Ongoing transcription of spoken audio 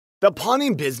The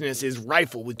pawning business is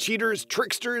rife with cheaters,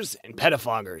 tricksters, and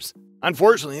pettifoggers.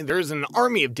 Unfortunately, there's an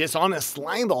army of dishonest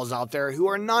slimeballs out there who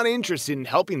are not interested in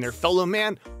helping their fellow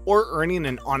man or earning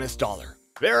an honest dollar.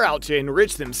 They're out to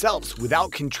enrich themselves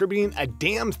without contributing a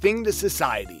damn thing to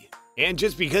society. And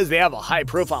just because they have a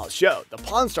high-profile show, the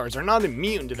Pawn Stars are not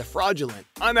immune to the fraudulent,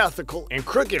 unethical, and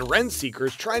crooked rent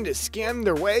seekers trying to scam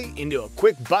their way into a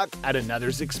quick buck at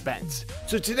another's expense.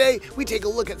 So today, we take a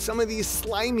look at some of these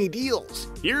slimy deals.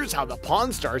 Here's how the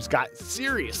Pawn Stars got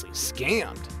seriously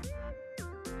scammed.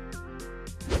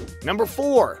 Number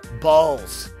 4.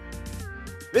 Balls.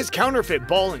 This counterfeit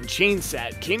ball and chain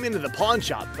set came into the pawn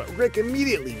shop, but Rick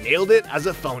immediately nailed it as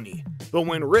a phony. But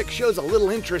when Rick shows a little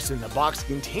interest in the box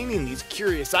containing these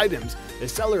curious items, the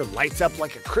seller lights up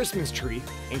like a Christmas tree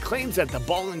and claims that the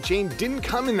ball and chain didn't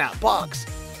come in that box,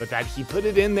 but that he put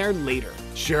it in there later.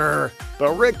 Sure,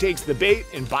 but Rick takes the bait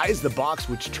and buys the box,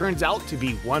 which turns out to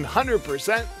be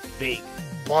 100% fake.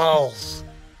 Balls.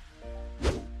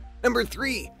 Number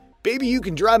 3. Baby, you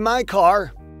can drive my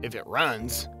car if it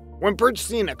runs. When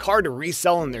purchasing a car to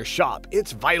resell in their shop,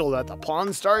 it's vital that the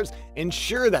Pawn Stars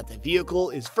ensure that the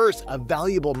vehicle is first a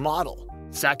valuable model,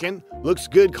 second, looks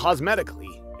good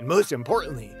cosmetically, and most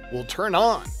importantly, will turn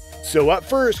on. So up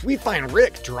first, we find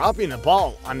Rick dropping a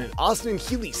ball on an Austin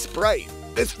Healey Sprite.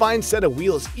 This fine set of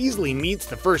wheels easily meets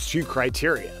the first 2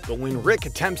 criteria, but when Rick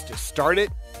attempts to start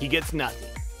it, he gets nothing.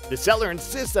 The seller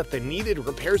insists that the needed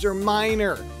repairs are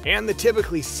minor, and the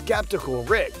typically skeptical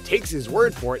Rick takes his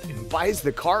word for it and buys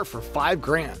the car for $5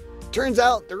 grand. Turns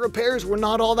out the repairs were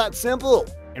not all that simple,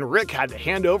 and Rick had to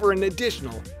hand over an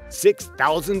additional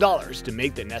 $6,000 to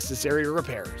make the necessary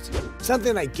repairs.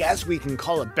 Something I guess we can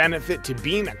call a benefit to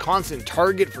being a constant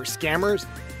target for scammers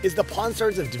is the Pawn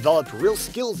Stars have developed real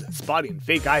skills at spotting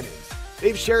fake items.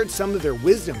 They've shared some of their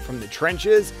wisdom from the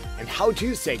trenches and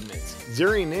how-to segments,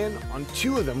 zeroing in on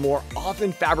 2 of the more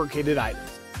often fabricated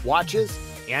items, watches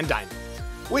and diamonds.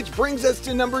 Which brings us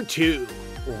to number 2,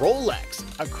 Rolex,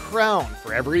 a crown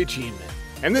for every achievement.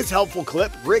 In this helpful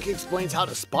clip, Rick explains how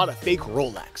to spot a fake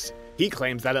Rolex. He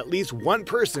claims that at least one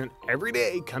person every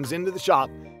day comes into the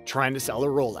shop trying to sell a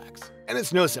Rolex. And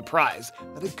it's no surprise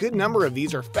that a good number of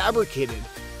these are fabricated,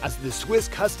 as the Swiss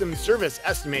Customs Service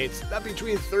estimates that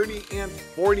between 30 and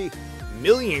 40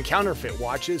 million counterfeit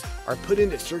watches are put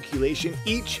into circulation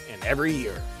each and every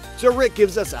year. So Rick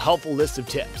gives us a helpful list of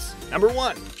tips. Number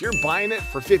 1, if you're buying it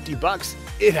for 50 bucks,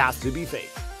 it has to be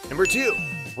fake. Number 2,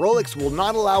 Rolex will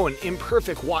not allow an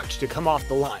imperfect watch to come off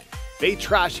the line. They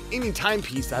trash any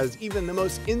timepiece that has even the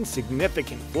most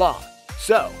insignificant flaw.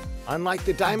 So, unlike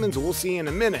the diamonds we'll see in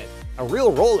a minute, a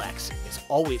real Rolex is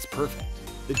always perfect.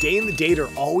 The day and the date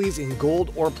are always in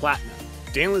gold or platinum.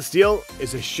 Stainless steel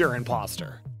is a sure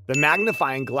imposter. The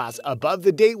magnifying glass above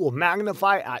the date will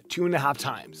magnify at 2.5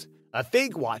 times. A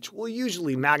fake watch will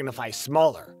usually magnify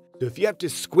smaller, so if you have to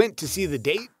squint to see the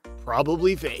date,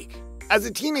 probably fake. As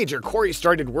a teenager, Corey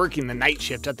started working the night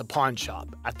shift at the pawn shop.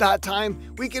 At that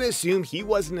time, we can assume he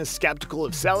wasn't as skeptical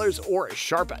of sellers or as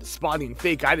sharp at spotting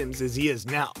fake items as he is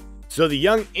now. So the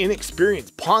young,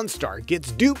 inexperienced Pawn Star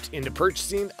gets duped into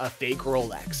purchasing a fake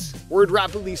Rolex. Word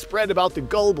rapidly spread about the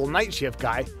gullible night shift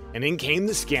guy, and in came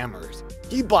the scammers.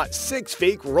 He bought 6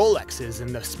 fake Rolexes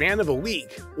in the span of a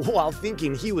week, while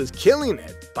thinking he was killing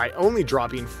it by only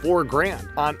dropping $4 grand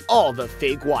on all the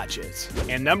fake watches.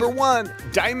 And number 1,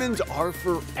 diamonds are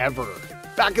forever.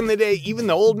 Back in the day, even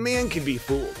the old man could be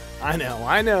fooled. I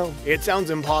know, it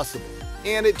sounds impossible.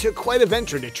 And it took quite a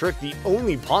venture to trick the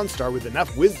only Pawn Star with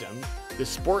enough wisdom to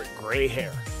sport gray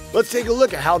hair. Let's take a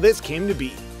look at how this came to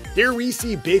be. Here we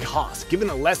see Big Hoss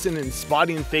given a lesson in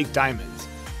spotting fake diamonds.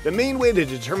 The main way to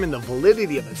determine the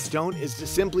validity of a stone is to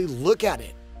simply look at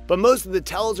it. But most of the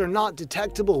tells are not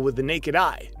detectable with the naked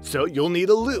eye, so you'll need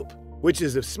a loupe, which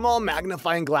is a small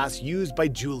magnifying glass used by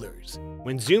jewelers.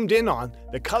 When zoomed in on,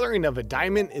 the coloring of a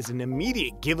diamond is an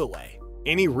immediate giveaway.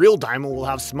 Any real diamond will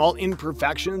have small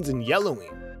imperfections and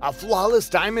yellowing. A flawless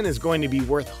diamond is going to be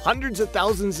worth hundreds of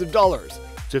thousands of dollars,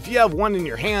 so if you have one in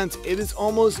your hands, it is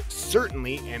almost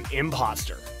certainly an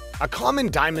imposter. A common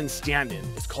diamond stand-in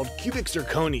is called cubic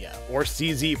zirconia, or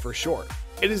CZ for short.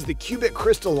 It is the cubic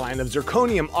crystal line of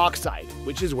zirconium oxide,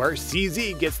 which is where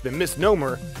CZ gets the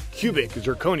misnomer cubic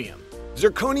zirconium.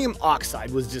 Zirconium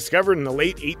oxide was discovered in the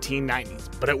late 1890s,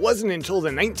 but it wasn't until the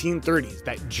 1930s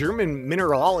that German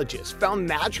mineralogists found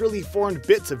naturally formed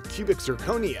bits of cubic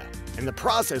zirconia, and the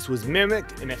process was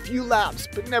mimicked in a few labs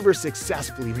but never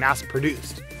successfully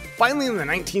mass-produced. Finally, in the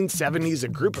 1970s, a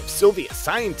group of Soviet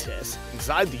scientists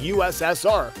inside the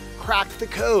USSR cracked the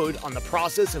code on the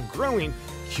process of growing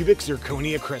cubic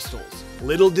zirconia crystals.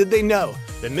 Little did they know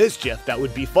the mischief that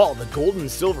would befall the gold and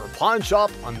silver pawn shop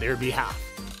on their behalf.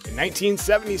 In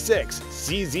 1976,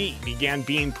 CZ began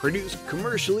being produced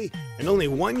commercially, and only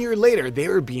 1 year later they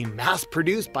were being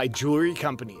mass-produced by jewelry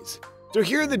companies. So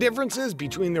here are the differences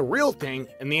between the real thing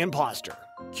and the imposter.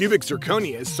 Cubic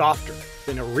zirconia is softer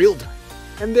than a real diamond,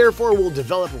 and therefore will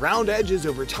develop round edges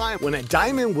over time when a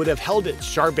diamond would have held its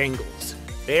sharp angles.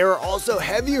 They are also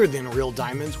heavier than real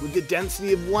diamonds with a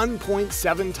density of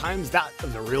 1.7 times that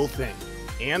of the real thing.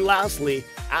 And lastly,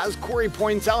 as Corey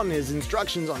points out in his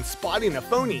instructions on spotting a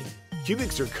phony, cubic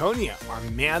zirconia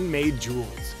are man-made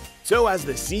jewels. So as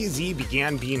the CZ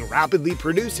began being rapidly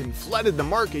produced and flooded the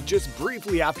market just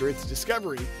briefly after its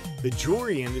discovery, the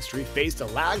jewelry industry faced a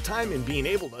lag time in being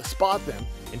able to spot them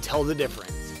and tell the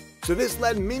difference. So this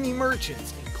led many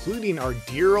merchants, including our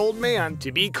dear old man,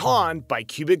 to be conned by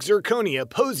cubic zirconia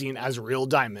posing as real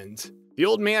diamonds. The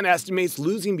old man estimates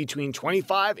losing between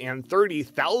 $25,000 and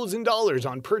 $30,000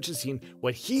 on purchasing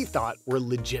what he thought were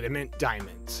legitimate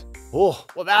diamonds. Oh,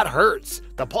 well that hurts.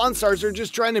 The Pawn Stars are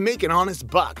just trying to make an honest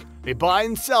buck. They buy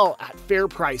and sell at fair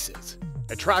prices,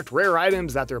 attract rare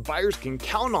items that their buyers can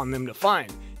count on them to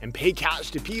find, and pay cash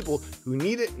to people who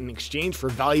need it in exchange for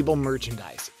valuable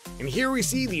merchandise. And here we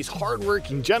see these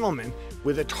hardworking gentlemen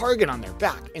with a target on their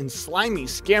back and slimy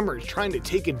scammers trying to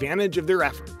take advantage of their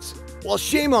efforts. Well,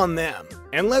 shame on them.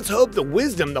 And let's hope the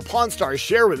wisdom the Pawn Stars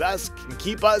share with us can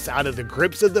keep us out of the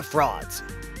grips of the frauds.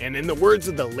 And in the words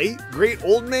of the late, great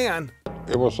old man,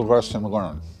 it was a lesson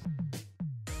learned.